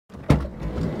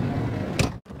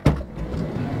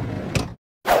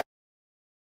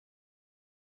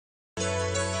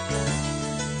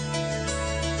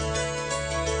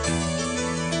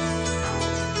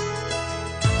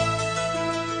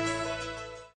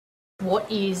what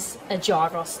is a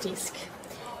gyros disc.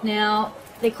 Now,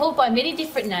 they're called by many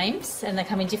different names and they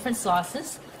come in different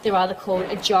sizes. They're either called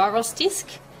a gyros disc,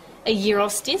 a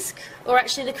gyros disc, or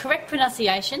actually the correct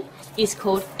pronunciation is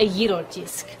called a gyro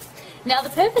disc. Now, the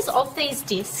purpose of these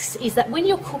discs is that when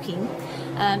you're cooking,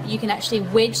 you can actually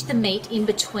wedge the meat in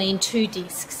between two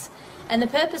discs. And the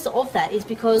purpose of that is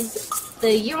because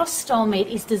the gyros style meat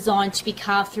is designed to be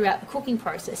carved throughout the cooking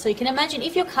process. So you can imagine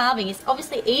if you're carving, it's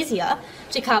obviously easier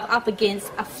to carve up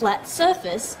against a flat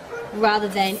surface rather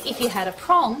than if you had a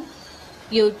prong,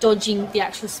 you're dodging the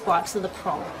actual spikes of the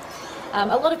prong.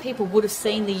 A lot of people would have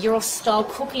seen the gyros style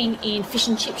cooking in fish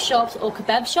and chip shops or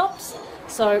kebab shops.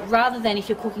 So rather than if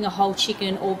you're cooking a whole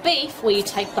chicken or beef where you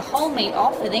take the whole meat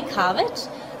off and then carve it,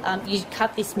 you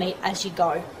cut this meat as you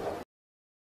go.